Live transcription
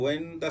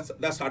when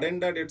the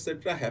surrender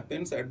etc.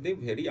 happens at the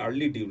very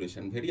early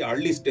duration, very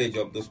early stage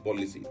of this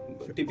policy.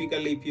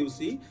 Typically, if you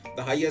see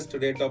the highest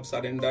rate of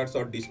surrenders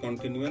or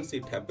discontinuance,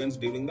 it happens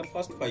during the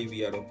first 5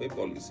 years of a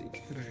policy.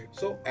 Right.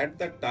 So at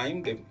that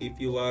time, if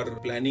you are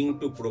planning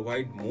to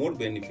provide more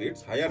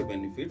benefits, higher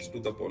benefits to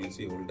the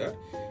policyholder,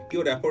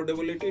 your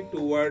affordability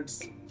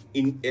towards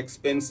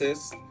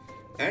expenses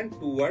and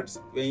towards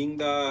paying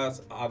the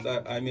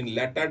other,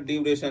 later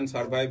duration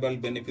survival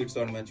benefits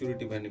or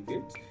maturity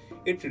benefits,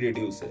 it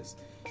reduces.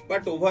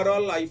 But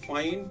overall, I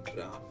find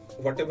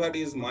whatever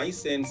is my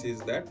sense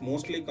is that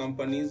mostly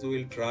companies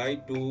will try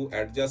to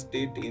adjust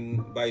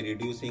it by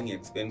reducing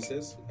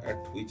expenses,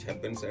 which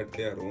happens at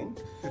their own.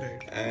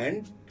 Right.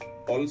 And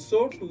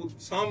also to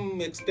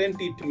some extent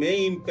it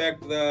may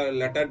impact the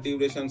later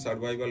duration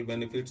survival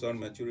benefits or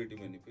maturity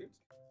benefits.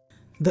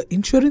 The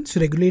Insurance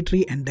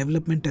Regulatory and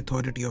Development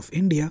Authority of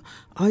India,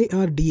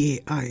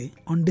 IRDAI,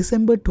 on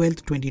December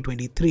 12,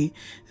 2023,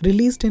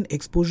 released an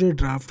exposure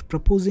draft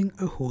proposing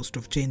a host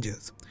of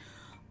changes.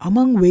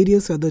 Among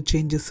various other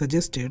changes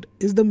suggested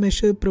is the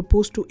measure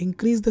proposed to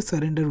increase the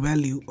surrender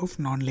value of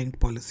non-linked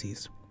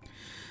policies.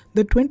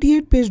 The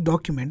 28-page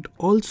document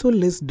also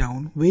lists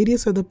down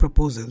various other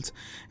proposals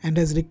and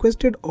has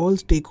requested all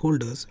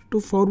stakeholders to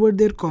forward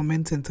their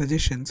comments and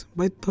suggestions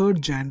by 3rd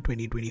Jan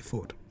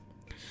 2024.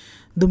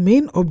 The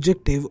main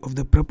objective of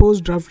the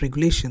proposed draft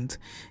regulations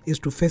is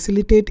to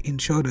facilitate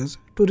insurers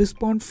to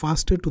respond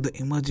faster to the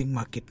emerging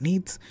market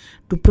needs,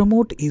 to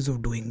promote ease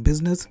of doing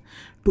business,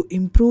 to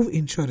improve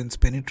insurance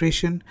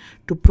penetration,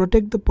 to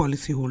protect the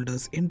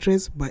policyholders'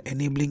 interests by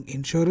enabling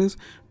insurers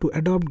to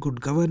adopt good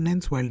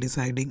governance while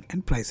deciding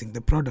and pricing the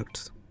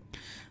products.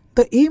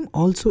 The aim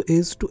also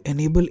is to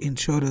enable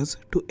insurers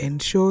to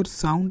ensure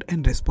sound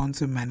and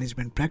responsive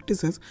management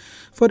practices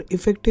for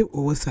effective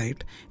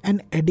oversight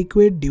and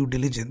adequate due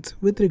diligence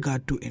with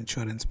regard to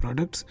insurance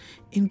products,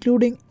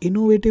 including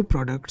innovative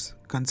products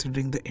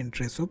considering the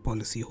interests of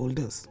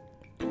policyholders.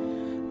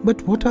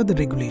 But what are the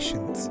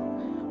regulations?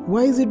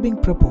 Why is it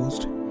being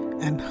proposed?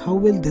 And how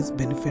will this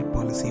benefit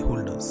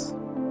policyholders?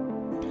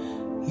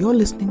 You're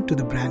listening to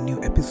the brand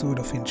new episode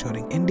of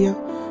Insuring India,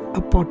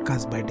 a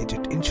podcast by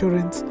Digit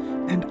Insurance,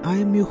 and I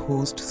am your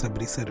host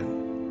Sabri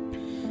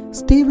Saran.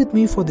 Stay with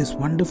me for this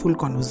wonderful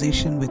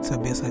conversation with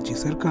Sabyasachi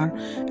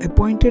Sarkar,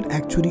 appointed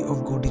Actuary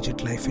of Go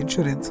Digit Life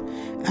Insurance,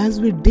 as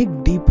we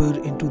dig deeper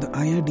into the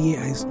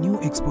IRDAI's new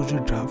exposure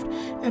draft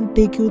and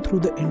take you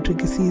through the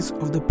intricacies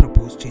of the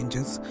proposed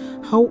changes.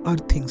 How are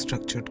things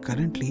structured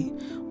currently?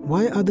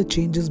 Why are the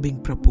changes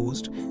being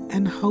proposed?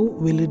 And how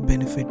will it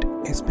benefit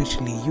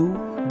especially you,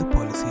 the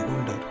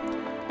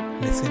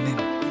policyholder? Listen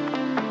in.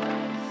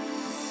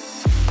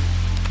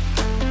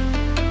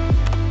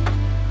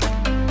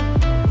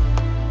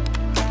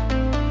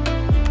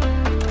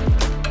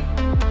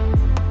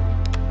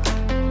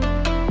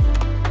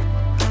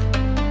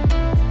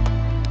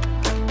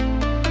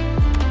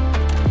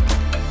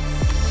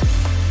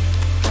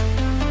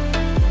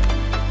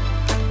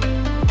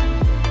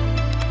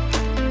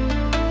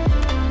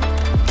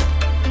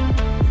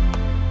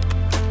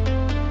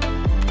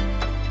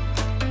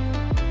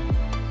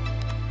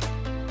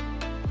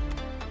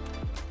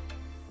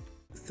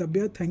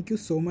 Sabya, thank you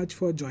so much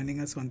for joining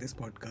us on this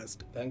podcast.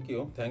 Thank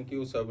you,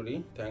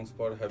 Sabri. Thanks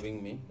for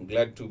having me.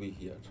 Glad to be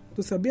here.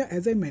 So Sabya,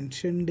 as I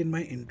mentioned in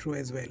my intro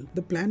as well,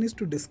 the plan is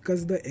to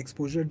discuss the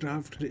exposure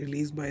draft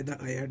released by the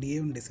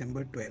IRDA on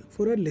December 12.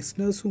 For our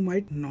listeners who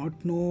might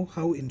not know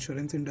how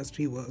insurance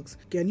industry works,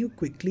 can you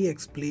quickly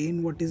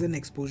explain what is an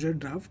exposure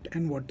draft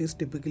and what is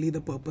typically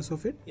the purpose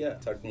of it? Yeah,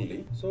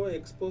 certainly. So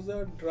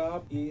exposure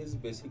draft is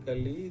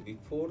basically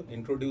before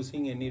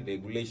introducing any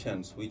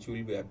regulations which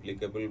will be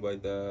applicable by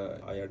the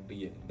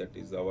IRDA, that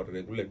is our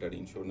regulator,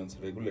 insurance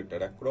regulator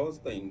across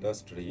the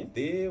industry.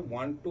 They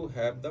want to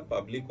have the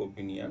public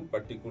opinion,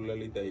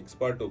 particularly the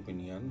expert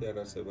opinion. There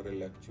are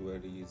several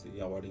actuaries,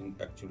 our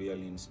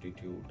actuarial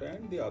institute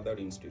and the other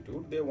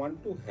institute. They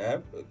want to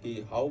have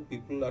how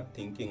people are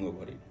thinking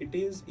over it. It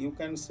is, you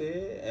can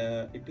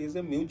say, it is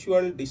a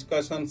mutual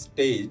discussion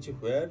stage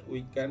where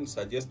we can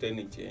suggest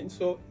any change.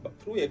 So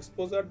through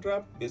exposure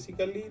draft,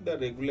 basically the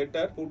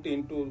regulator put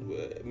into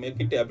make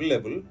it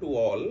available to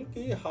all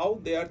how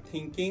they are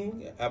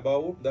thinking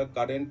about the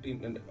current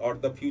or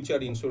the future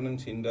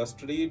insurance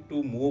industry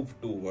to move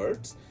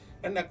towards.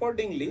 And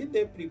accordingly,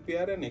 they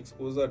prepare an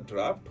exposure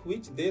draft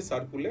which they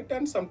circulate,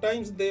 and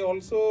sometimes they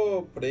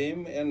also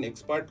frame an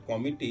expert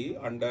committee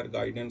under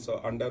guidance or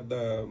under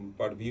the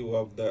purview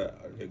of the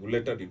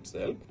regulator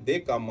itself. They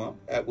come up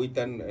with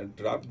a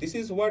draft. This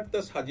is what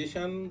the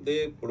suggestion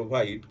they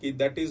provide.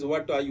 That is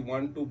what I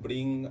want to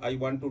bring. I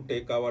want to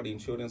take our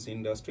insurance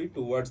industry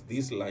towards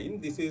this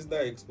line. This is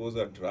the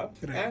exposure draft.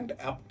 Right. And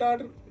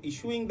after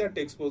issuing that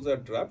exposure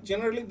draft,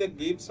 generally they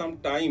give some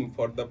time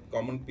for the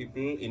common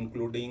people,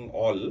 including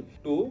all,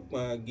 to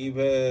give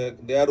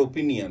their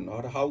opinion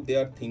or how they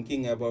are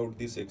thinking about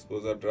this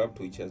exposure draft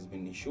which has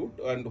been issued,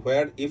 and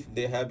where if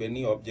they have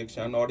any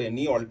objection or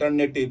any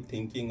alternative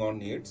thinking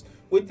on it,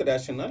 with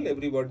rationale,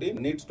 everybody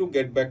needs to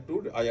get back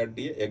to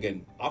IRDA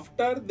again.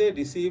 After they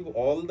receive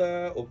all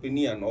the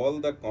opinion, all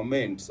the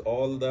comments,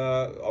 all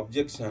the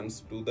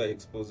objections to the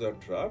exposure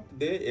draft,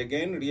 they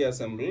again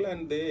reassemble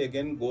and they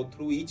again go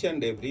through each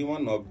and every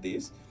one of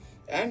these.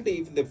 And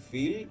if they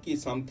feel that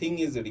something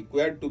is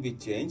required to be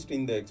changed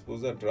in the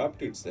exposure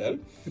draft itself,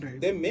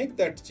 they make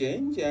that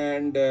change,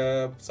 and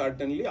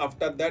certainly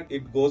after that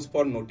it goes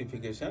for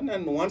notification,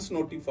 and once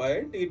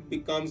notified it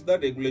becomes the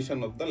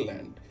regulation of the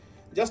land.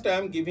 Just I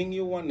am giving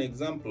you one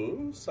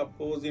example.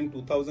 Suppose in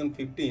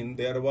 2015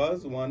 there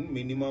was one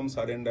minimum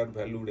surrender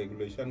value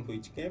regulation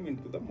which came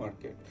into the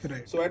market.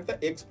 So at the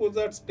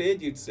exposure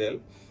stage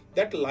itself,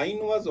 that line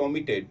was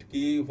omitted.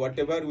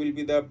 Whatever will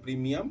be the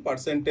premium,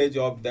 percentage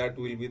of that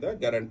will be the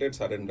guaranteed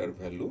surrender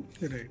value.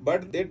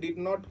 But they did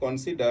not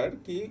consider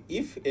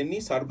if any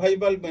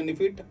survival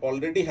benefit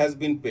already has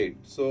been paid.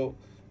 So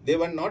they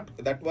were not,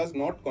 that was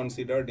not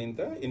considered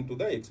into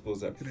the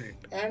exposure.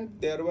 And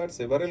there were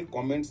several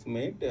comments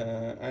made,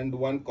 and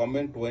one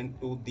comment went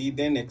to the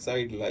then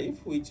Exide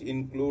Life, which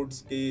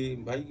includes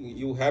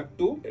you have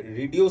to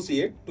reduce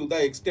it to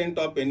the extent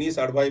of any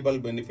survival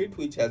benefit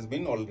which has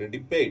been already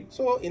paid.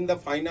 So in the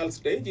final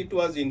stage it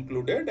was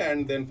included,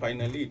 and then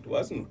finally it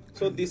was not.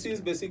 So this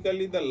is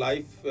basically the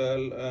life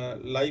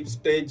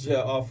stage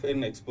of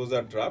an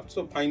exposure draft.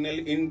 So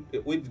finally,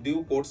 with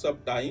due course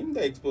of time,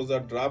 the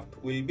exposure draft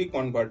will be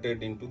converted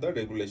into the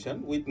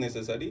regulation with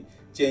necessary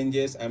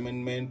changes,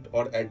 amendment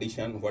or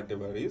addition,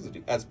 whatever is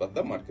as per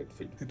the market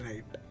fit.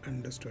 Right,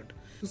 understood.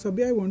 So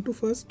Sabya, I want to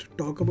first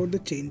talk about the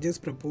changes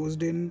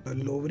proposed in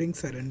lowering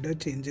surrender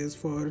changes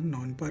for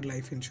non-par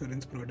life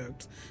insurance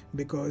products,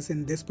 because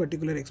in this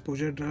particular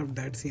exposure draft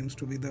that seems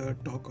to be the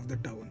talk of the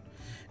town.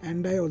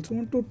 And I also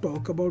want to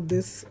talk about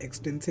this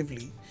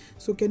extensively.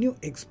 So can you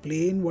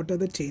explain what are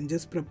the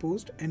changes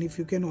proposed, and if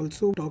you can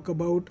also talk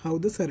about how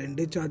the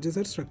surrender charges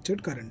are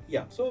structured currently?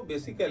 Yeah, so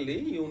basically,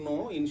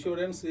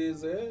 insurance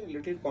is a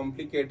little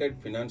complicated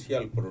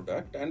financial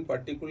product, and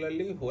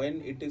particularly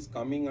when it is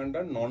coming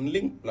under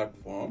non-linked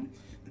platform,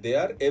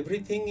 there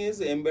everything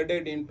is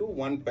embedded into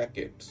one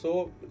packet.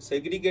 So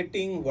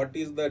segregating what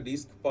is the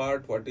risk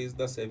part, what is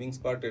the savings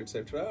part,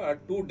 etc. are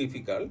too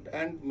difficult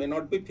and may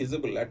not be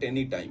feasible at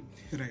any time.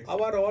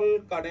 Our all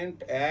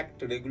current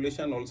act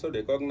regulation also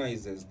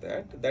recognizes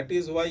that. That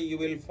is why you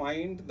will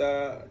find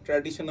the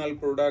traditional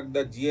product,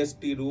 the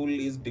GST rule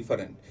is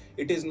different.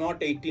 It is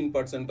not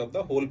 18% of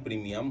the whole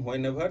premium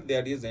whenever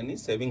there is any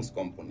savings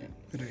component.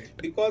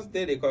 Because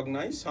they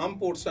recognize some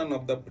portion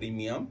of the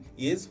premium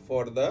is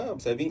for the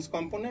savings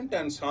component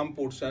and some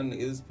portion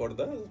is for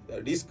the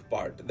risk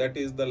part, that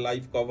is the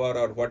life cover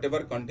or whatever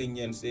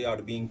contingency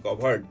are being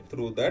covered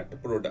through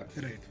that product.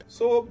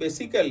 So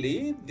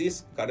basically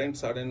this current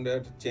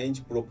surrender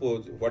change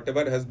proposed,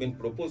 whatever has been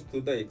proposed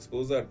through the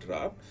exposure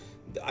draft,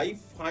 I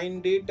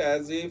find it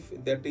as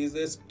if that is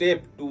a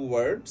step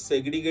towards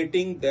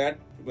segregating that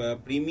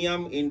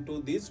premium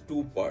into these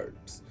two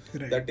parts.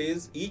 That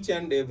is, each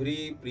and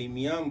every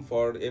premium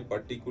for a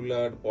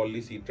particular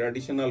policy,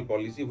 traditional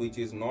policy which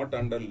is not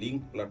under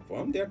linked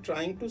platform, they are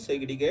trying to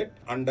segregate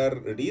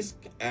under risk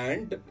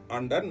and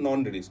under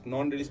non-risk.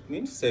 Non-risk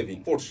means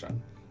saving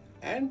portion.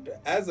 And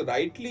as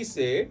rightly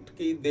said,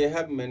 they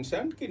have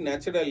mentioned that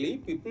naturally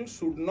people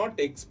should not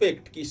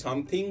expect that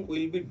something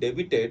will be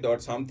debited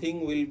or something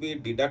will be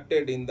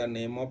deducted in the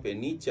name of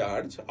any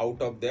charge out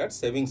of their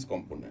savings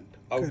component,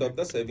 out of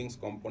the savings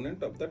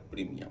component of that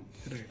premium.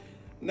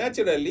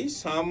 Naturally,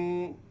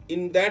 some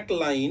in that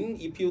line,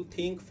 if you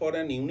think for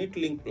an unit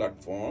link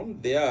platform,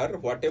 there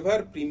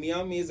whatever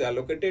premium is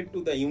allocated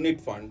to the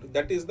unit fund,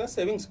 that is the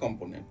savings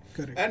component.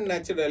 And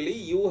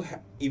naturally,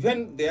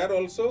 even there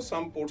also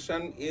some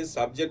portion is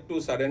subject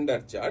to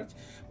surrender charge,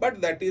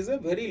 but that is a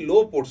very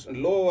low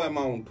portion, low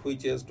amount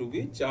which is to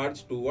be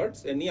charged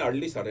towards any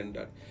early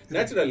surrender.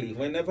 Naturally,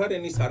 whenever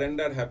any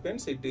surrender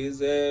happens, it is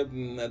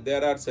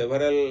there are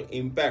several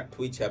impact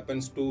which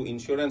happens to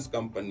insurance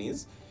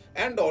companies.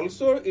 And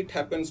also it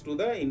happens to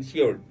the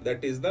insured,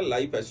 that is the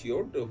life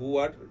assured who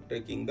are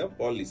taking the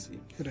policy.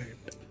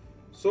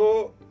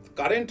 So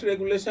current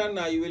regulation,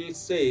 I will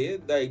say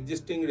the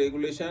existing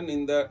regulation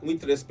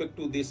with respect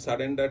to this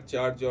surrender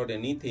charge or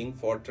anything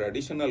for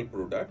traditional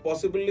product,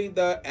 possibly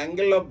the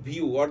angle of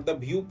view or the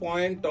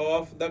viewpoint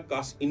of the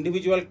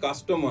individual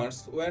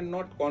customers were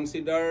not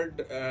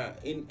considered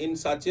in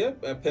such a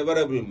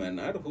favorable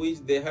manner, which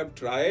they have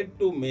tried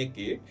to make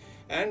it.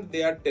 And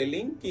they are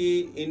telling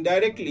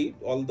indirectly,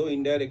 although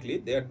indirectly,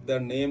 the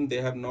name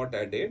they have not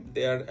added,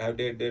 they are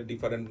added a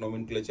different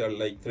nomenclature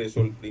like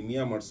threshold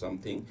premium or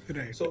something.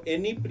 So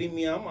any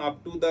premium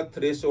up to the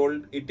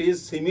threshold, it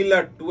is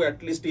similar to,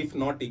 at least if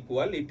not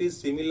equal, it is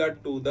similar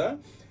to the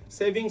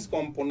savings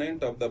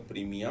component of the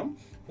premium,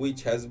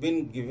 which has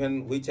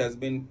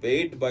been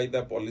paid by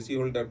the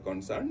policyholder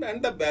concerned,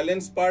 and the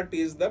balance part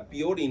is the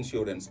pure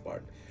insurance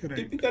part. Right.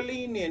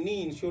 Typically, in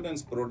any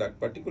insurance product,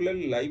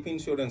 particularly life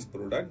insurance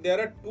product, there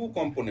are two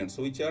components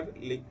which are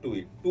linked to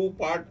it, two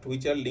parts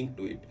which are linked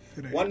to it.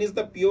 Right. One is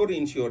the pure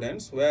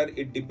insurance, where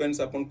it depends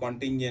upon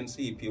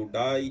contingency. If you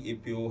die,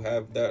 if you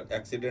have the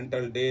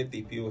accidental death,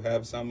 if you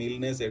have some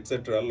illness,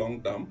 etc.,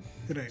 long term.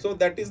 Right. So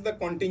that is the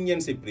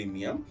contingency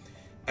premium.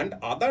 And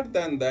other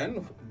than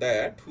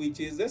that,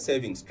 which is the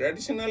savings.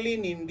 Traditionally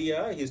in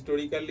India,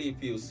 historically,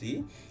 if you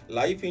see,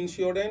 life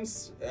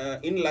insurance,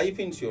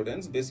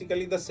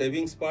 basically the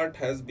savings part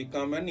has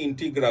become an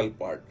integral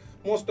part.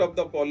 Most of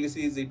the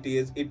policies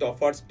it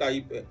offers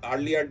type.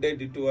 Earlier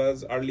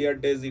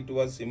days it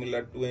was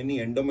similar to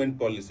any endowment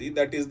policy.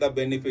 That is the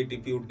benefit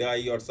if you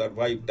die or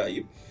survive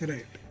type.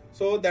 Right.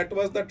 So that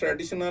was the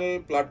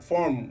traditional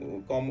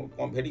platform,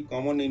 very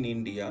common in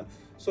India.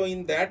 So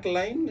in that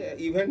line,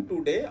 even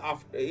today,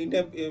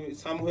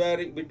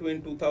 somewhere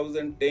between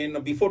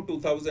 2010, before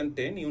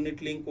 2010,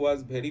 unit link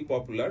was very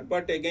popular.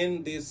 But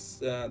again,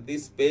 this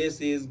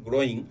space is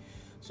growing.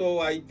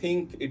 So I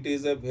think it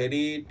is a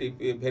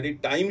very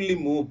timely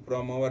move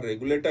from our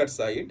regulator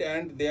side,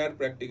 and they are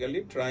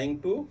practically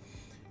trying to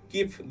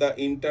keep the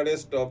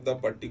interest of the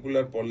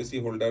particular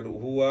policyholder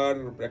who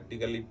are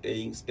practically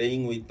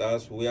staying with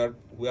us, who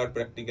are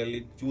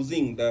practically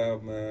choosing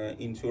the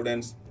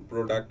insurance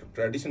product,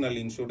 traditional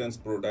insurance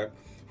product,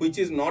 which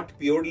is not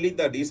purely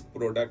the risk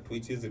product,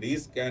 which is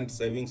risk and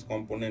savings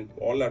component,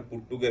 all are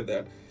put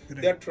together.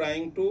 Right. They are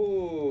trying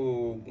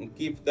to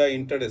keep the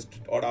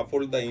interest or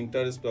uphold the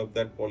interest of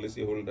that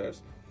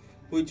policyholders,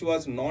 which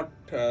was not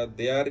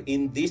there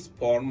in this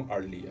form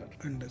earlier.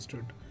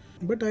 Understood.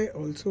 But I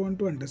also want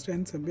to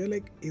understand,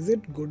 Sabya, is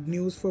it good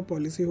news for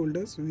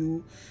policyholders?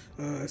 You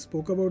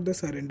spoke about the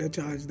surrender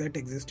charge that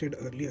existed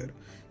earlier.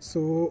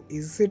 So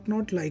is it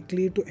not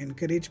likely to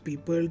encourage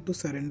people to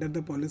surrender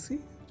the policy?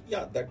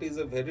 Yeah, that is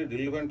a very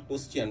relevant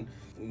question.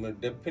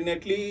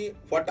 Definitely,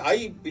 what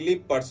I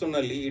believe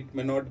personally, it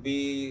may not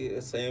be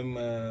the same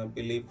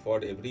belief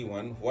for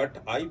everyone.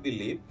 What I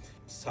believe,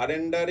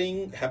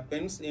 surrendering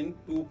happens in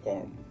two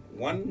forms.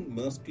 One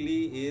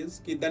mostly is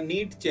the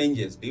need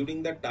changes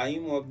during the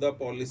time of the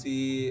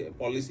policy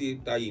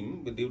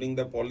time, during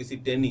the policy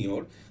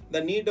tenure. The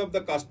need of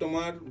the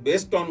customer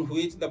based on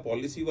which the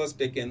policy was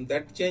taken,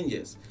 that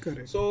changes.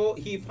 Correct. So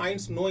he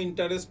finds no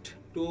interest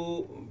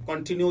to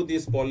continue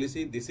this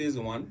policy. This is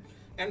one.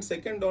 And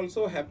second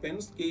also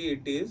happens,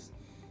 it is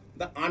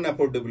the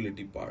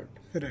unaffordability part.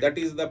 Right. That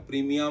is the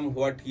premium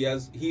what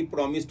he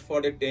promised for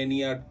a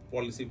 10-year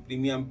policy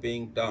premium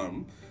paying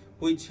term,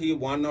 which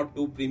one or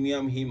two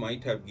premium he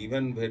might have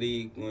given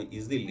very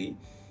easily,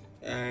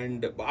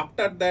 and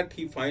after that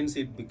he finds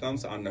it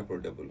becomes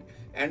unaffordable.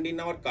 And in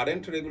our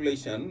current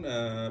regulation,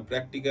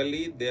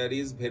 practically there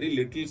is very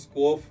little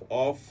scope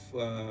of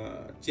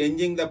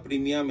changing the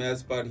premium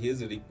as per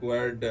his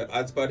required,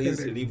 as per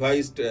his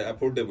revised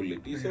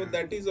affordability. Yeah. So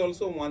that is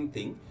also one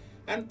thing.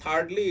 And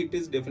thirdly, it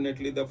is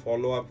definitely the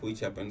follow-up which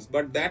happens.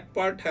 But that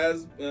part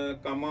has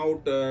come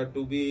out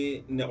to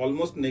be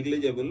almost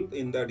negligible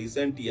in the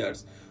recent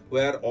years,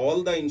 where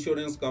all the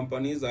insurance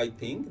companies, I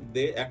think,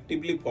 they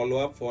actively follow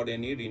up for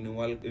any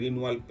renewal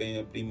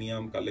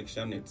premium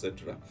collection,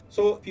 etc.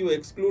 So if you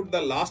exclude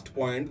the last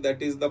point,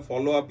 that is the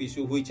follow-up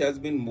issue, which has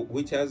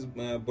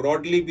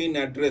broadly been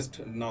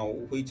addressed now,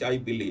 which I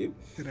believe.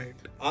 Right.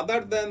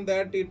 Other than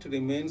that, it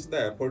remains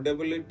the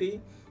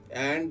affordability,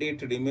 and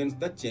it remains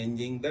the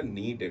changing the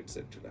need,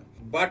 etc.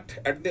 But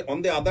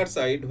on the other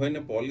side, when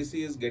a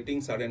policy is getting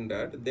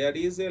surrendered, there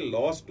is a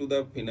loss to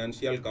the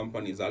financial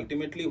companies.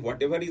 Ultimately,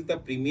 whatever is the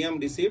premium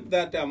received,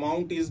 that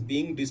amount is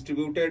being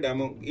distributed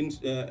among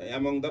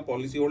the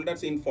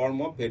policyholders in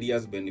form of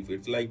various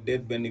benefits, like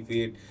death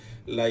benefit,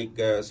 like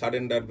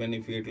surrender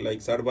benefit,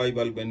 like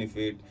survival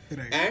benefit,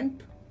 right,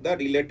 and the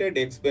related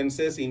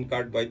expenses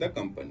incurred by the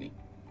company,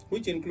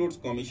 which includes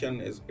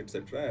commission,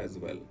 etc. as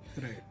well.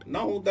 Right.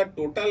 Now, the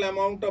total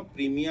amount of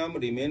premium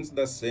remains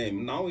the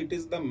same. Now, it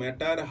is the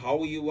matter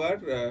how you are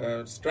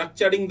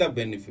structuring the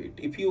benefit.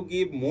 If you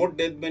give more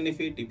death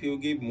benefit, if you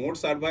give more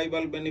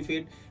survival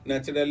benefit,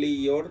 naturally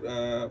your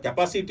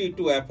capacity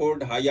to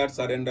afford higher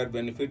surrender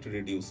benefit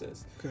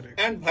reduces. Correct.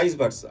 And vice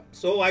versa.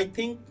 So, I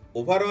think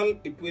overall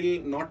it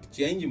will not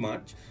change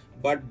much.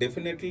 But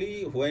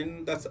definitely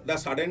when the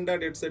surrender,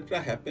 etc.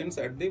 happens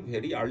at the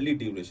very early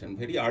duration,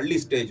 very early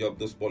stage of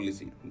this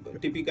policy.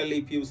 Typically,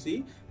 if you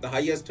see the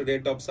highest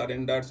rate of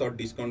surrenders or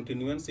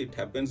discontinuance, it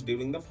happens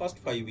during the first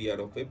 5 years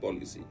of a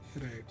policy.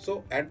 Right.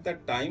 So at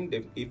that time,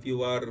 if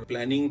you are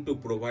planning to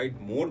provide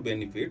more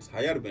benefits,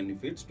 higher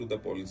benefits to the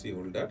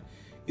policyholder,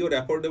 your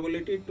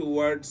affordability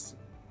towards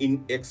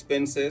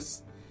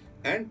expenses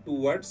and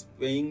towards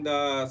paying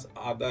the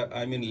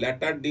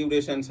latter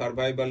duration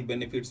survival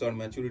benefits or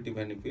maturity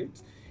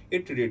benefits,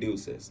 it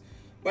reduces.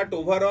 But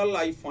overall,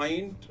 I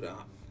find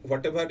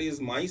whatever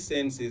is my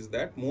sense is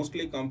that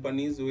mostly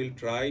companies will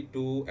try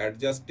to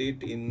adjust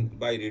it in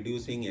by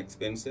reducing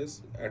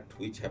expenses at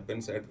which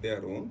happens at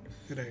their own.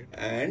 Right.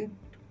 And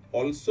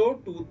also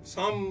to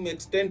some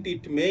extent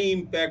it may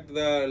impact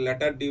the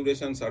latter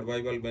duration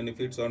survival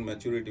benefits or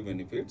maturity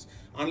benefits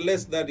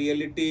unless the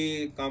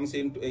reality comes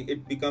into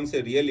it becomes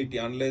a reality,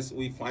 unless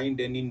we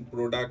find any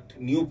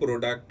new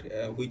product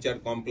which are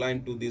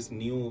compliant to this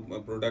new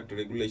product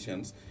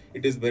regulations.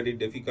 It is very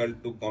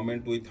difficult to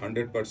comment with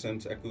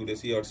 100%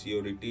 accuracy or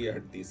surety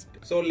at this.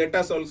 So let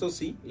us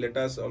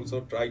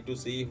also try to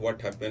see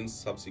what happens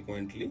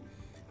subsequently.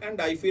 And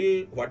I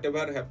feel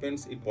whatever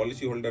happens,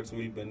 policyholders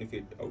will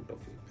benefit out of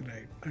it.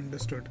 Right,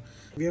 understood.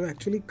 We have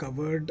actually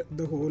covered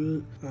the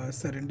whole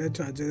surrender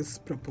charges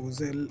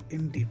proposal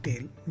in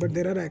detail, but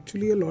there are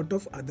actually a lot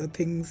of other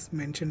things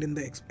mentioned in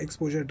the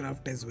exposure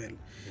draft as well.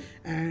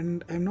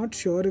 And I'm not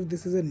sure if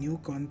this is a new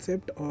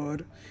concept or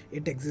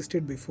it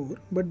existed before,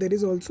 but there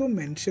is also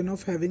mention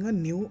of having a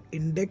new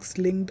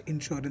index-linked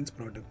insurance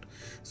product.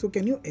 So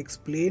can you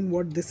explain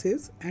what this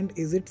is, and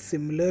is it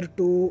similar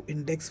to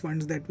index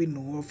funds that we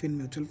know of in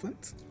mutual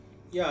funds?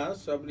 Yeah,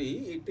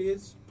 Sabri, it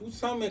is to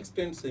some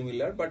extent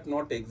similar, but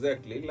not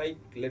exactly. Like,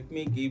 let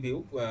me give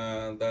you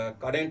the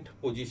current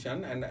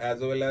position and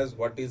as well as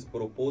what is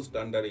proposed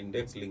under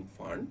index-linked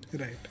fund.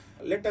 Right.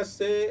 Let us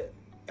say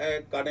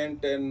a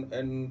current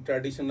and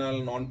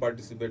traditional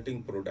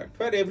non-participating product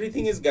where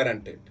everything is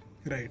guaranteed.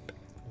 Right.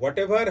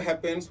 Whatever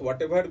happens,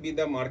 whatever be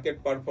the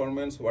market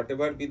performance,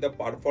 whatever be the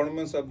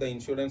performance of the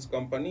insurance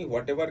company,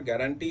 whatever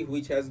guarantee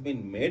which has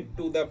been made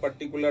to the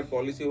particular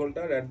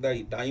policyholder at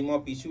the time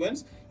of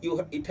issuance,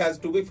 it has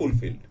to be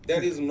fulfilled.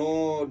 There is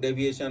no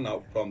deviation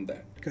out from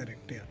that.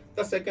 Correct, yeah.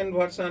 The second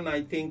version,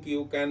 I think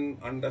you can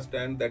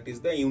understand, that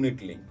is the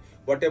unit link.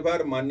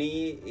 Whatever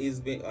money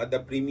is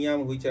the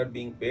premium which are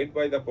being paid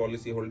by the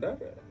policyholder,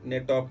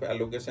 net of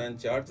allocation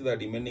charge, the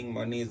remaining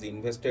money is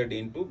invested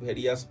into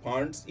various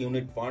funds,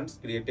 unit funds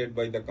created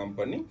by the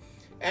company.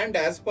 And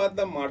as per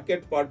the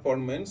market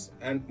performance,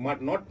 and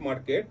not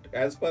market,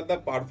 as per the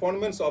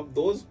performance of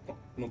those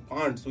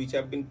funds which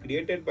have been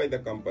created by the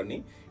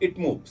company, it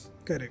moves.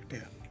 Correct,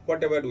 yeah.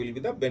 Whatever will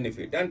be the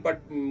benefit,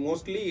 but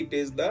mostly it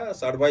is the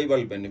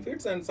survival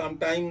benefits, and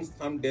sometimes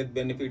some death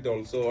benefit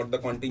also, or the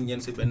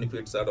contingency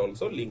benefits are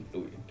also linked to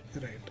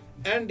it. Right.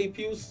 And if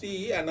you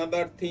see,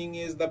 another thing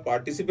is the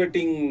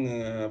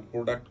participating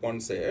product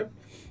concept.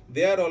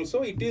 There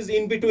also it is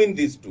in between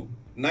these two,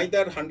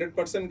 neither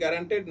 100%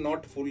 guaranteed,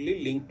 not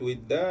fully linked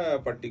with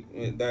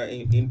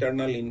the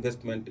internal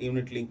investment,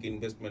 unit link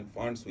investment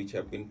funds which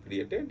have been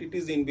created. It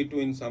is in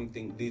between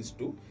something, these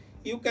two.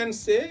 You can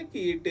say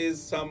it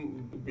is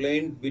some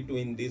blend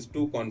between these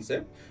two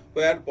concepts,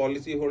 where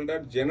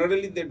policyholder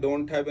generally they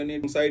don't have any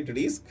downside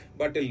risk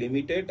but a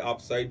limited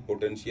upside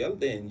potential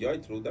they enjoy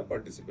through the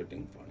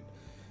participating fund.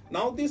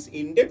 Now this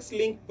index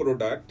linked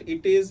product,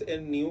 it is a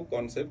new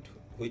concept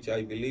which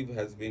I believe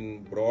has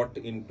been brought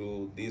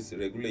into this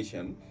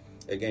regulation,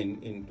 again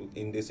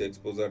in this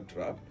exposure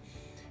draft.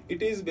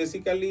 It is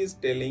basically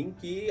telling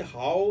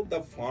how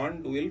the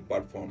fund will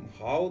perform,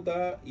 how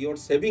your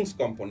savings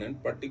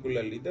component,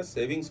 particularly the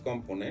savings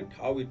component,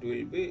 how it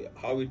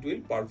will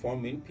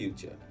perform in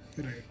future.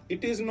 Right.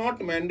 It is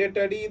not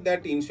mandatory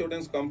that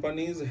insurance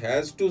companies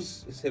has to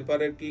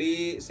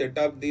separately set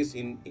up this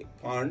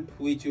fund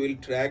which will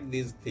track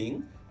this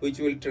thing, which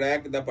will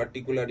track the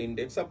particular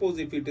index. Suppose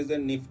if it is a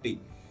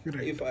Nifty,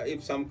 right.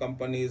 If some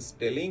company is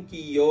telling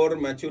your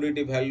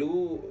maturity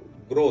value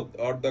growth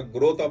or the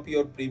growth of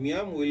your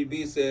premium will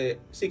be say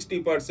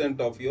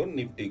 60% of your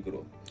Nifty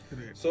growth.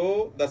 Right.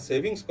 So the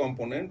savings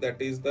component, that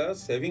is the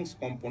savings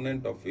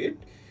component of it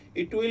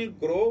will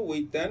grow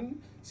with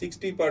an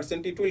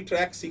 60%, it will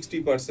track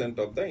 60%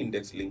 of the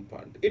index linked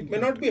fund. It may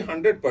not be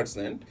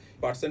 100%,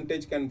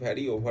 percentage can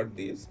vary over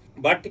this,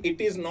 but it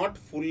is not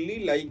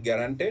fully like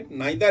guaranteed,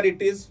 neither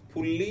it is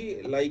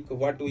fully like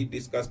what we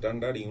discussed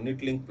under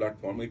unit linked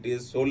platform. It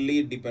is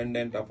solely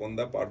dependent upon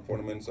the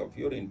performance of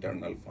your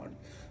internal fund.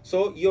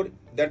 So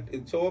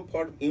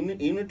for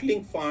unit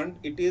linked fund,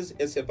 it is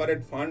a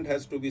separate fund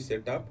has to be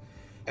set up,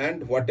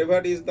 and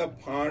whatever is the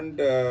fund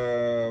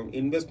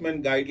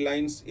investment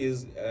guidelines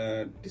is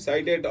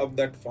decided of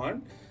that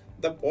fund,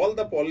 all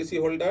the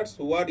policyholders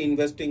who are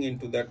investing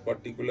into that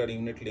particular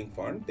unit link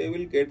fund, they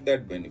will get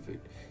that benefit.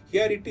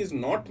 Here it is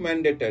not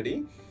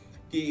mandatory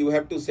you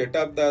have to set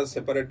up the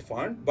separate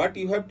fund, but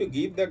you have to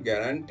give the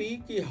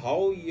guarantee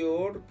how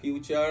your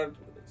future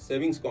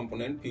savings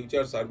component,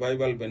 future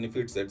survival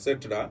benefits,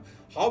 etc.,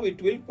 how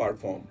it will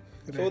perform.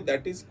 Right. So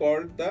that is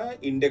called the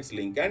index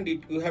link, and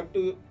you have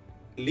to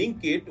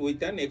link it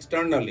with an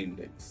external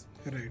index.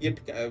 Right.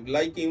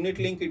 Like unit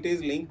link, it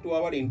is linked to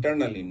our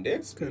internal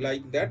index. Correct.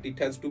 Like that, it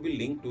has to be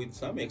linked with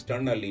some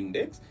external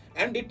index,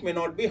 and it may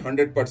not be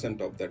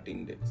 100% of that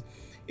index.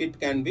 It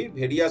can be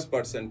various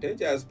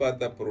percentage as per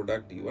the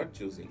product you are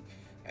choosing.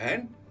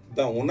 And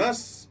the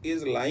onus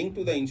is lying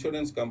to the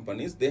insurance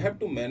companies. They have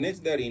to manage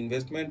their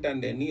investment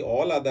and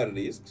all other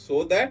risks,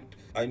 so that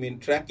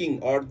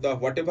tracking or the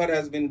whatever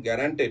has been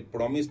guaranteed,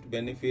 promised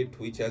benefit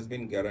which has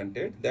been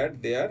guaranteed,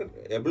 that they are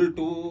able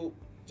to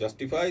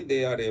justify,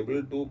 they are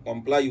able to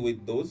comply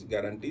with those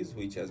guarantees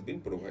which has been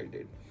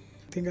provided.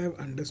 I think I've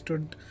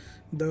understood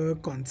the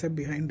concept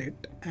behind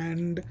it,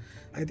 and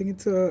I think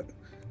it's a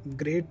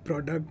great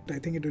product. I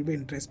think it will be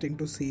interesting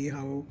to see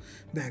how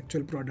the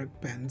actual product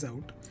pans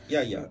out.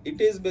 Yeah. It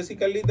is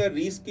basically, the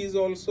risk is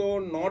also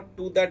not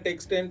to that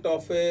extent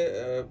of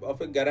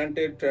a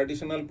guaranteed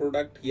traditional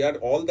product. Here,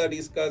 all the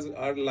risks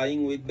are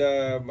lying with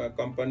the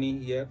company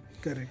here.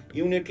 Correct.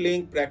 Unit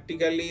link,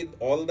 practically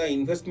all the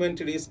investment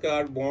risks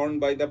are borne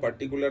by the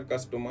particular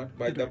customer,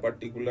 by the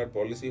particular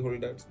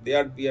policyholders. They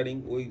are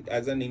bearing,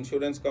 as an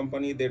insurance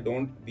company, they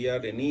don't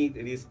bear any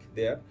risk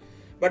there.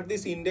 But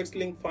this index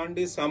link fund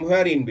is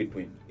somewhere in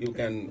between. You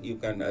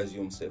can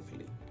assume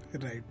safely.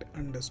 Right,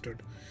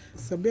 understood.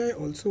 Sabya, I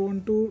also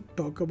want to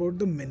talk about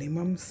the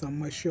minimum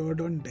sum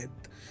assured on death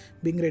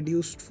being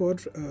reduced for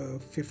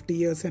 50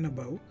 years and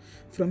above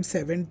from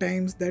 7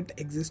 times that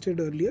existed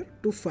earlier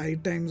to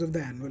 5 times of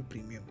the annual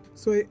premium.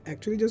 So I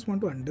actually just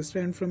want to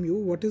understand from you,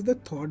 what is the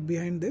thought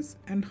behind this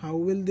and how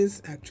will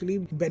this actually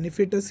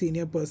benefit a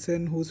senior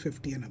person who's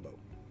 50 and above?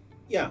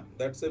 Yeah,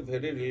 that's a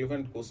very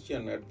relevant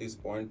question at this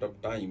point of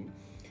time.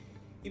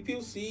 If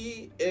you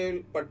see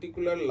a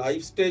particular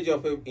life stage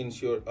of a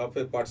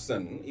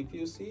person, if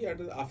you see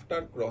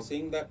after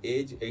crossing the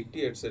age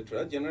 80,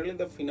 etc., generally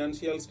the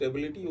financial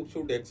stability you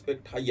should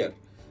expect higher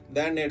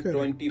than at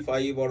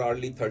 25 or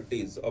early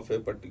 30s of a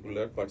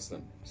particular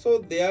person. So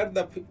there,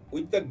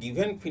 with the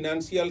given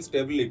financial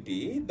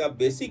stability, the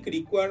basic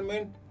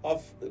requirement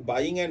of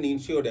buying an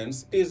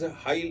insurance is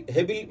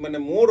heavily,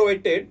 more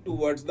weighted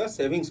towards the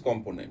savings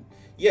component.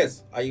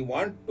 Yes, I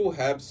want to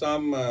have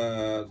some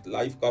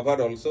life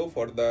cover also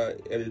for the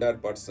elder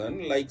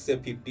person, like say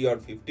 50 or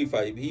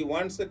 55. He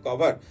wants a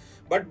cover.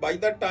 But by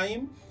the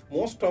time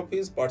most of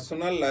his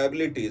personal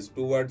liabilities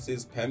towards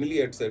his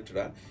family,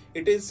 etc.,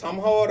 it is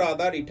somehow or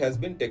other it has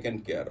been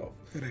taken care of.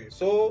 Right.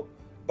 So,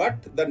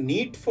 but the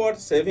need for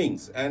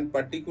savings, and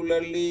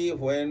particularly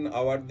when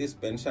this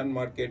pension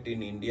market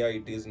in India,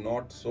 it is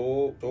not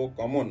so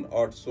common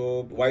or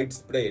so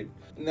widespread.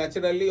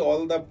 Naturally,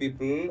 all the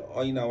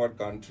people in our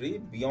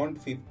country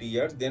beyond 50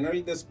 years,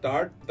 generally they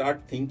start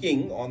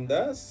thinking on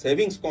the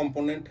savings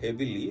component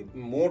heavily,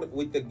 more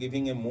with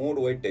giving a more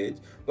weightage,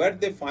 where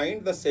they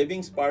find the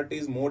savings part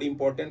is more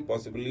important,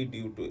 possibly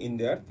due to in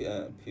their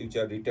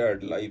future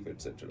retired life,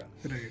 etc.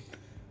 Right.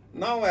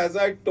 Now, as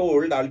I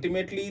told,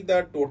 ultimately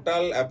the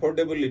total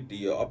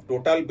affordability of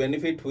total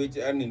benefit which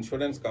an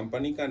insurance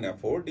company can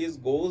afford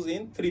goes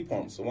in 3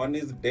 forms. One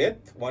is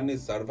death, one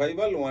is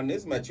survival, one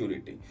is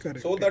maturity.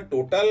 Correct. So the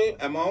total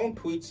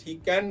amount which he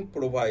can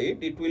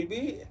provide, it will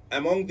be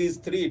among these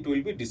 3, it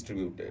will be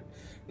distributed.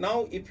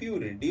 Now, if you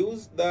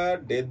reduce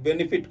the death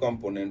benefit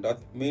component,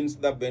 means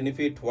the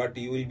benefit what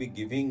you will be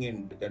giving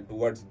in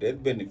towards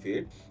death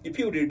benefit, if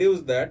you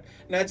reduce that,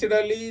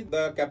 naturally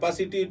the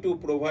capacity to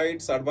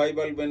provide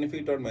survival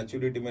benefit or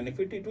maturity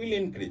benefit, it will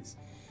increase.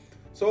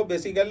 So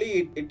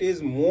basically it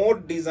is more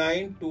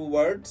designed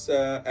towards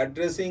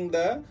addressing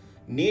the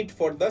need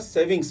for the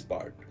savings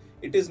part.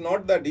 It is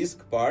not the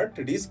risk part.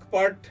 Risk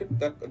part,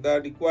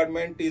 the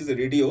requirement is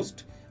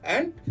reduced,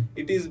 and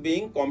it is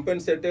being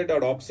compensated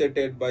or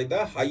offsetted by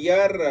the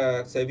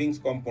higher savings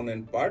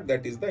component part,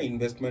 that is the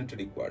investment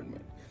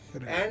requirement.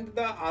 Right. And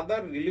the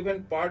other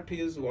relevant part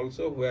is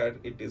also where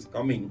it is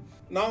coming.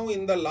 Now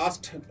in the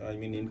last,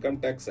 Income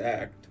Tax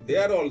Act,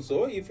 there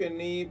also, if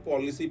any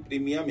policy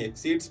premium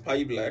exceeds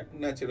 5 lakh,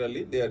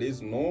 naturally there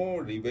is no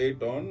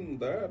rebate on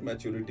the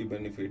maturity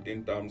benefit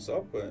in terms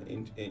of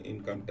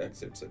income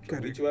tax,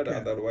 etc., which were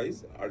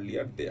otherwise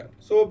earlier there.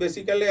 So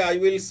basically I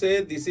will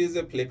say this is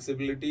a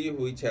flexibility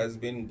which has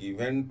been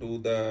given to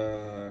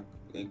the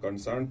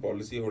concerned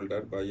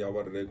policyholder by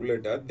our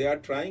regulator. They are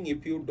trying,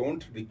 if you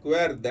don't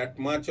require that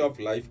much of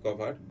life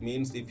cover,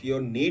 means if your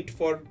need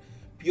for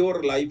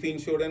pure life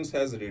insurance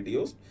has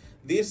reduced,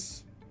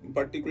 this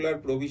particular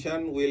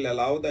provision will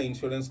allow the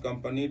insurance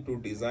company to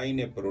design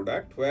a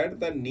product where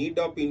the need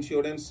of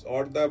insurance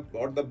or the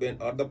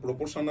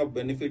proportion of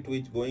benefit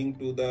which going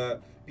to the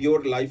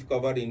pure life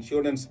cover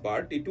insurance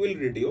part, it will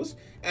reduce,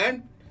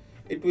 and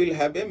it will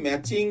have a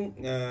matching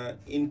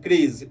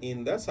increase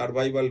in the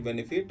survival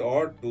benefit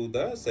or to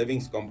the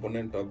savings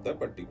component of the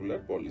particular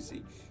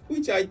policy,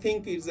 which I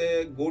think is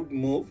a good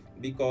move,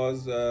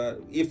 because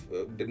if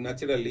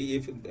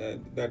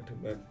that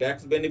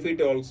tax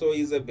benefit also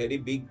is a very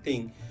big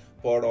thing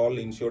for all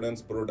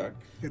insurance product.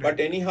 Right. But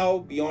anyhow,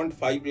 beyond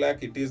 5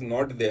 lakh it is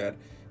not there.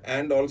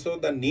 And also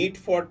the need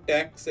for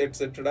tax,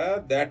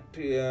 etc.,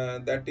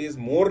 that is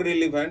more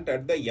relevant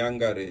at the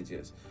younger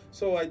ages.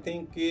 So I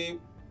think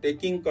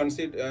taking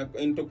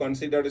into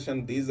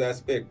consideration these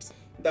aspects,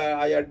 the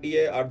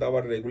IRDA or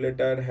our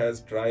regulator has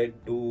tried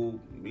to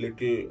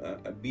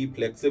be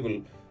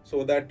flexible,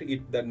 so that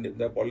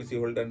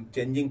the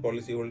changing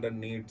policyholder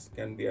needs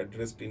can be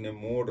addressed in a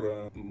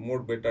more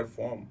better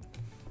form.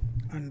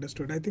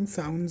 Understood. I think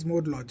sounds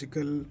more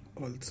logical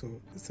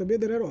also. Sabya,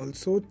 there are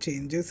also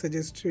changes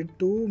suggested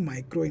to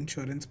micro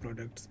insurance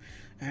products.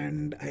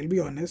 And I'll be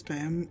honest, I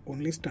am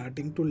only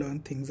starting to learn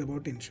things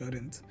about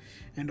insurance.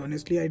 And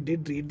honestly, I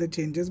did read the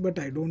changes, but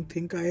I don't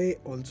think I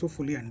also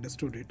fully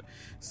understood it.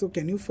 So,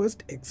 can you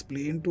first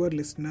explain to our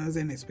listeners,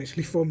 and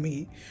especially for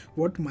me,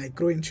 what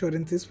micro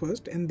insurance is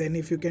first, and then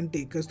if you can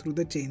take us through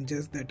the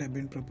changes that have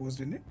been proposed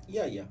in it?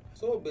 Yeah.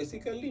 So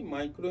basically,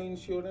 micro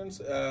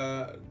insurance,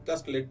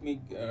 just let me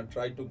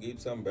try to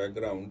give some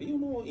background.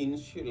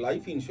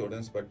 Life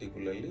insurance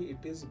particularly,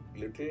 it is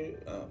little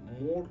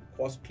more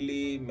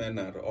costly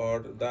manner,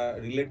 or the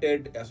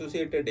related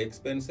associated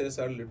expenses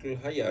are little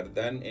higher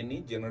than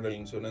any general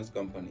insurance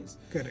companies.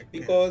 Correct.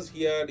 Because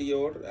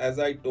here as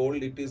I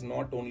told, it is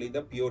not only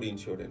the pure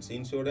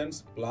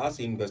insurance plus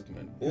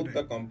investment. Both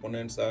the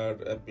components are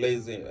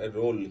plays a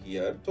role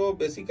here. So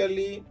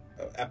basically,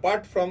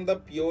 apart from the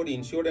pure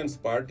insurance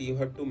part, you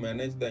have to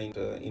manage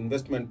the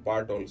investment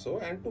part also,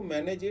 and to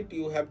manage it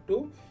you have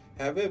to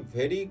have a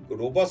very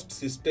robust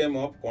system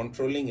of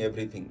controlling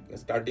everything,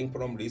 starting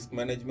from risk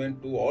management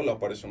to all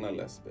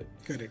operational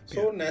aspects. Correct.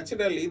 So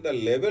naturally the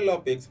level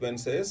of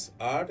expenses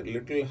are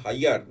little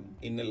higher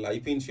in a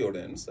life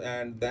insurance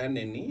and than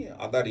any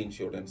other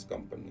insurance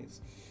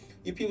companies.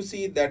 If you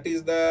see, that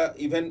is the,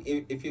 even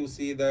if you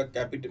see the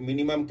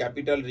minimum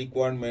capital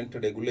requirement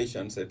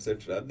regulations,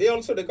 etc., they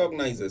also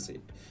recognizes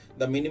it.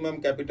 The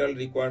minimum capital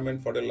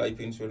requirement for a life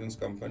insurance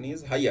company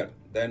is higher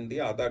than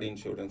the other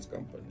insurance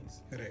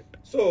companies. Right.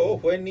 So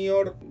when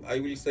your, I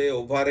will say,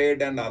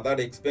 overhead and other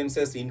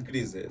expenses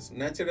increases,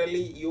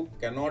 naturally you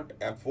cannot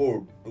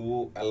afford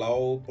to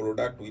allow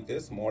product with a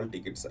small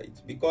ticket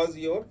size, because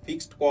your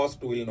fixed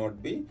cost will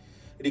not be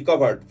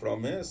recovered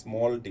from a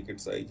small ticket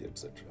size,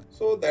 etc.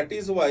 So that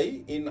is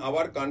why in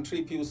our country,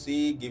 if you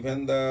see,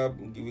 given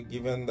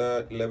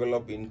the level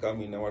of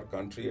income in our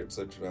country,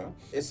 etc.,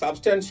 a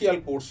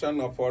substantial portion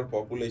of our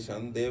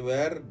population, they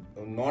were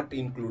not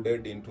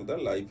included into the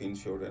life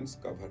insurance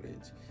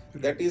coverage.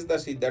 That is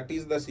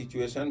the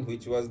situation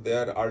which was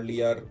there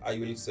earlier, I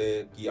will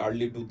say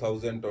early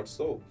 2000 or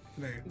so.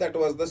 Right. That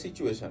was the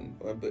situation,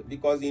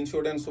 because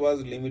insurance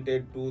was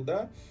limited to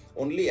the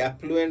only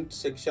affluent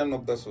section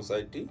of the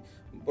society.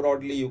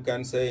 Broadly, you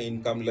can say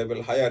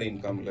higher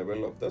income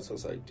level of the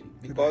society,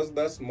 because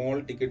the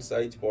small ticket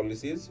size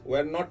policies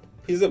were not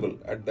feasible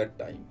at that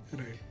time.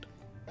 Right.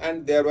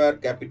 And there were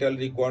capital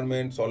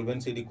requirements,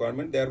 solvency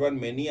requirements. There were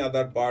many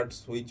other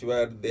parts which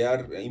were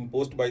there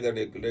imposed by the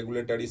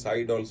regulatory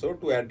side also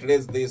to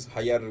address this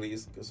higher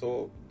risk.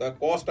 So the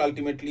cost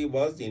ultimately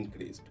was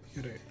increased.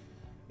 Right.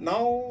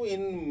 Now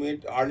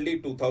in early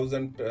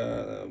 2000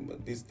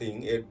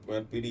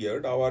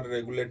 period, our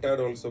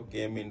regulator also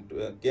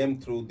came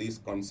through this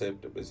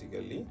concept.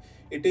 Basically,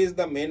 it is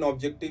the main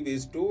objective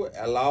is to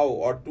allow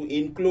or to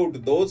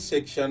include those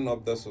section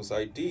of the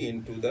society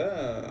into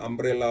the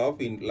umbrella of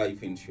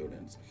life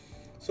insurance.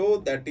 So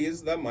that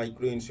is the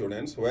micro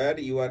insurance, where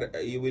you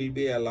will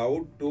be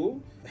allowed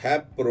to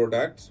have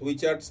products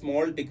which are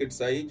small ticket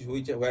size,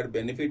 where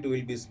benefit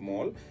will be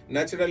small.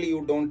 Naturally,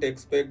 you don't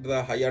expect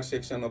the higher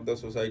section of the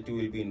society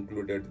will be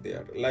included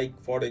there. Like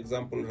for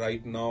example,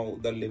 right now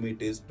the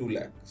limit is 2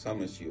 lakh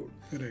sum assured.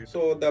 Right.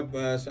 So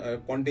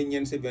the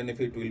contingency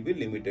benefit will be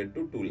limited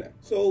to 2 lakh.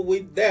 So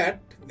with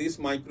that, this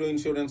micro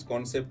insurance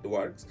concept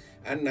works,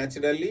 and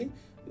naturally,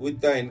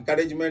 with the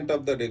encouragement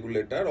of the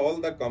regulator, all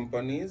the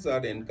companies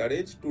are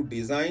encouraged to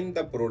design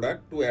the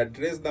product to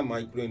address the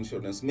micro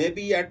insurance.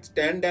 Maybe at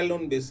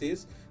standalone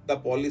basis, the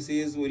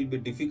policies will be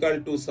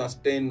difficult to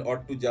sustain or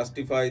to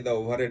justify the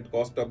overhead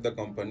cost of the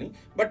company.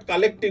 But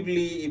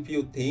collectively, if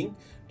you think,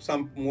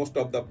 most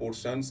of the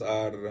portions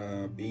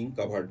are being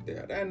covered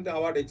there, and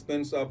our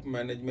expense of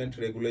management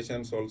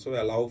regulations also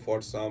allow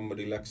for some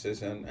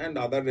relaxation, and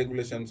other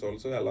regulations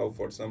also allow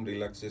for some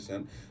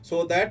relaxation,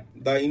 so that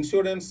the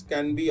insurance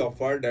can be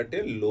offered at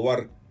a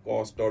lower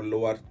cost or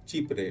lower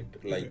cheap rate,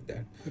 like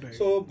that. Right.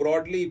 So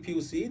broadly, if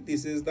you see,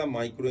 this is the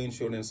micro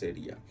insurance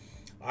area.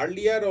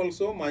 Earlier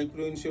also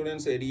micro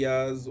insurance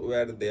areas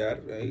were there.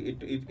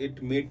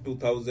 It mid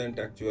 2000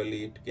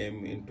 actually it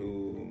came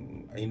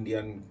into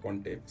Indian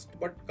context.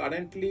 But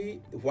currently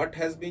what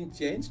has been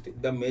changed?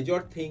 The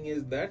major thing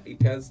is that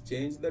it has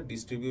changed the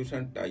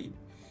distribution type.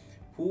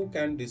 Who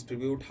can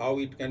distribute, how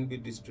it can be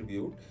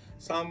distributed.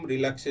 Some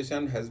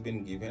relaxation has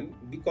been given,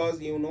 because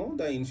the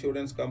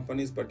insurance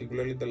companies,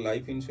 particularly the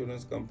life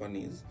insurance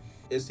companies,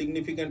 a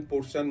significant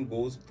portion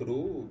goes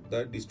through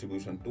the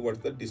distribution, towards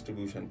the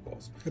distribution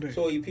cost. Right.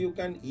 So if you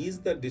can ease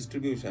the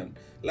distribution,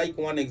 like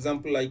one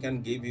example I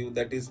can give you,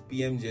 that is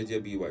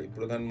PMJJBY,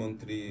 Pradhan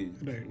Mantri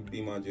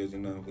Bima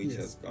Yojana, which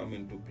has come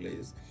into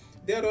place.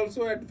 They are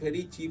also at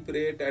very cheap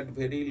rate, at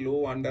very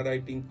low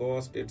underwriting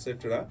cost,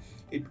 etc.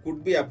 It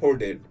could be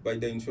afforded by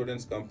the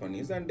insurance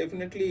companies, and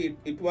definitely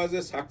it was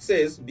a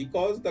success,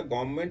 because the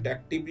government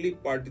actively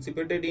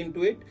participated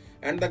into it,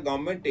 and the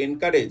government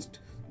encouraged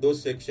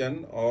those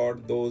section or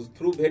those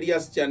through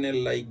various channel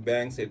like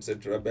banks,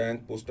 etc.,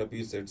 bank, post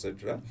office,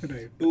 etc.,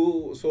 Right.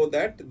 so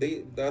that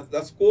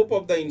the scope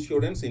of the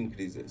insurance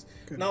increases.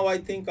 Correct. Now I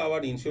think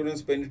our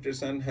insurance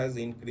penetration has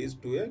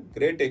increased to a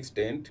great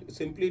extent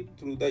simply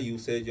through the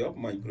usage of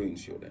micro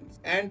insurance.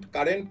 And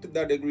current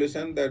the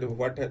regulation that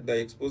what the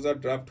exposure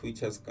draft which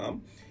has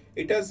come,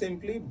 it has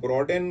simply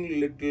broadened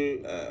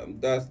little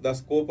the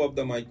scope of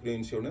the micro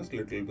insurance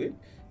little bit,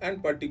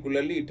 and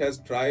particularly it has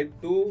tried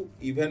to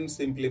even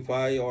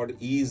simplify or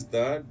ease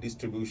the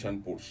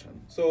distribution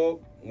portion.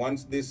 So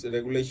once this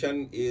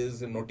regulation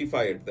is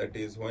notified, that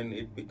is when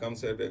it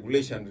becomes a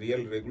regulation,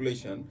 real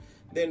regulation,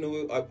 then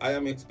I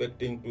am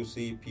expecting to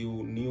see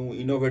few new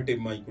innovative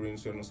micro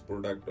insurance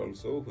product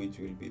also which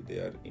will be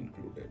there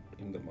included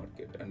in the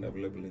market and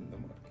available in the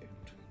market.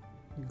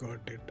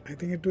 Got it. I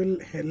think it will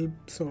help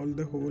solve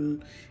the whole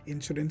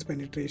insurance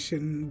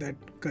penetration that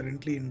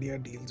currently India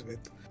deals with.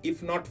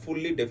 If not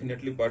fully,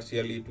 definitely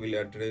partially it will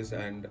address,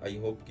 and I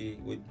hope ki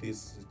with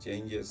these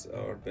changes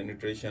our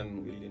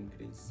penetration will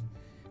increase.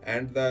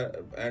 And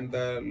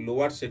the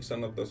lower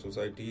section of the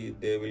society,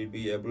 they will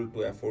be able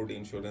to afford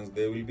insurance.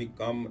 They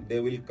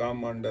will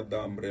come under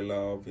the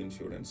umbrella of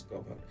insurance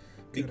cover.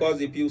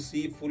 Because if you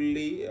see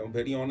fully,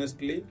 very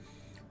honestly,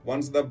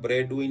 once the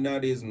breadwinner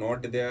is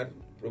not there,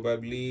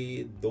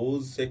 probably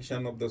those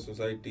section of the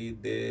society,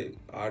 they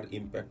are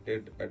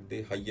impacted at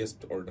the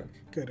highest order.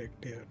 Correct,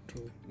 yeah,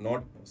 true.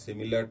 Not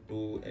similar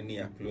to any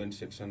affluent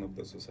section of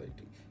the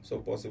society. So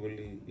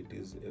possibly it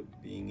is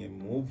being a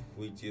move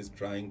which is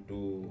trying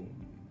to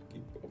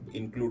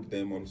include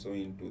them also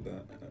into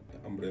the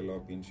umbrella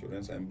of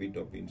insurance, ambit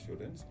of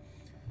insurance.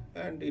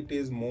 And it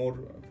is more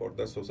for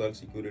the social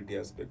security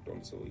aspect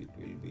also, it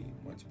will be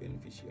much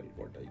beneficial,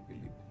 what I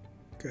believe.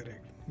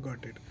 Correct.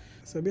 Got it.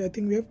 Sabya, I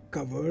think we have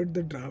covered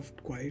the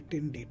draft quite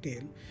in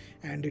detail,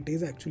 and it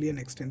is actually an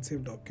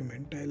extensive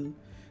document. I'll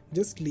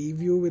just leave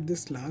you with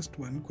this last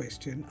one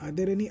question. Are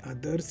there any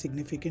other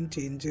significant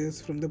changes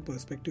from the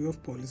perspective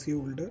of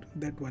policyholder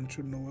that one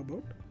should know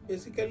about?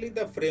 Basically,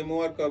 the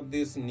framework of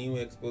this new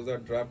exposure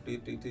draft,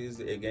 it is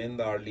again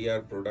the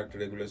earlier product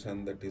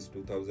regulation, that is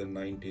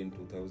 2019,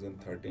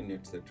 2013,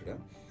 etc.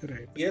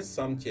 Right. Yes,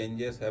 some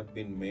changes have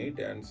been made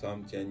and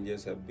some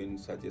changes have been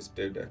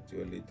suggested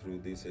actually through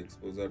this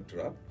exposure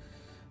draft.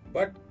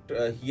 But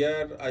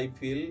here I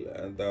feel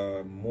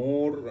the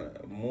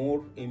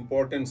more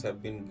importance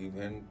have been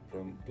given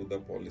to the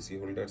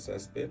policyholders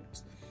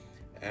aspects,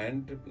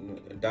 and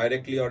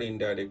directly or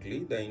indirectly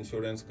the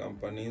insurance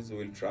companies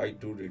will try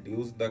to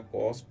reduce the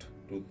cost,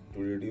 to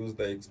reduce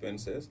the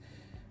expenses,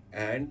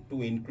 and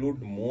to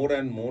include more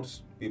and more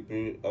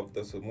people of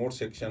the more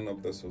section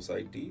of the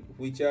society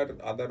which are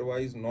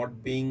otherwise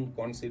not being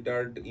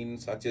considered in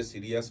such a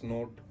serious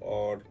note,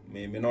 or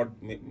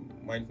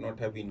might not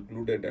have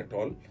included at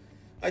all.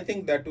 I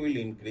think that will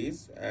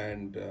increase,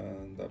 and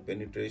the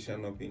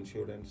penetration of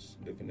insurance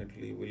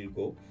definitely will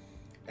go.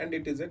 And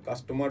it is a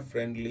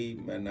customer-friendly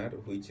manner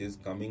which is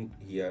coming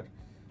here.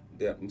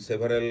 There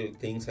several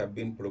things have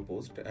been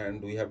proposed,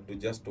 and we have to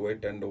just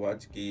wait and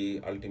watch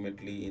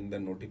ultimately in the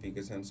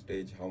notification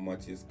stage how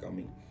much is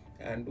coming.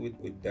 And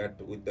with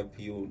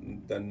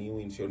the new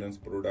insurance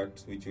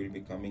products which will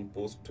be coming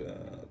post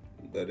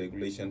the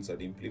regulations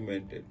are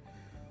implemented,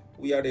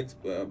 we are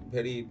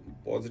very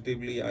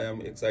positively, I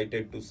am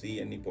excited to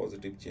see any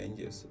positive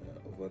changes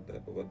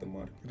over the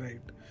market.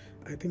 Right.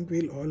 I think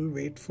we'll all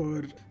wait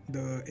for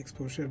the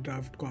exposure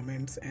draft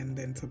comments and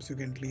then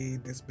subsequently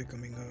this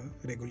becoming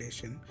a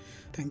regulation.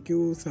 Thank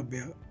you,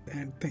 Sabya,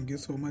 and thank you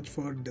so much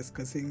for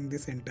discussing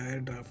this entire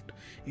draft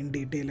in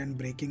detail and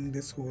breaking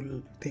this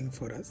whole thing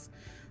for us.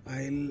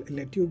 I'll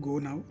let you go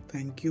now.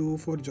 Thank you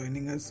for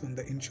joining us on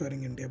the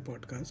Insuring India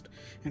podcast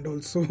and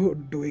also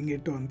doing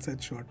it on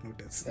such short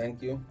notice.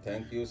 Thank you,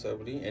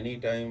 Sabri.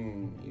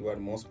 Anytime you are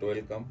most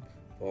welcome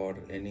for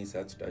any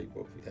such type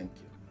of.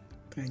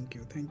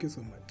 Thank you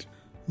so much.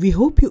 We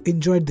hope you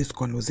enjoyed this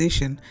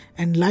conversation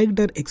and liked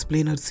our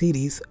explainer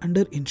series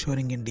under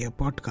Insuring India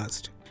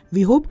podcast.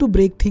 We hope to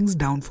break things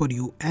down for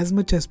you as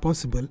much as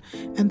possible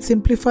and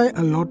simplify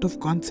a lot of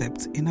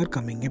concepts in our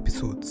coming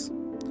episodes.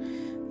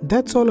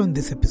 That's all on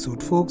this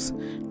episode, folks.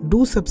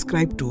 Do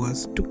subscribe to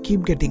us to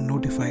keep getting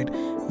notified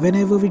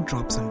whenever we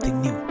drop something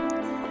new.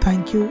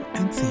 Thank you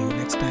and see you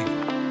next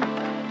time.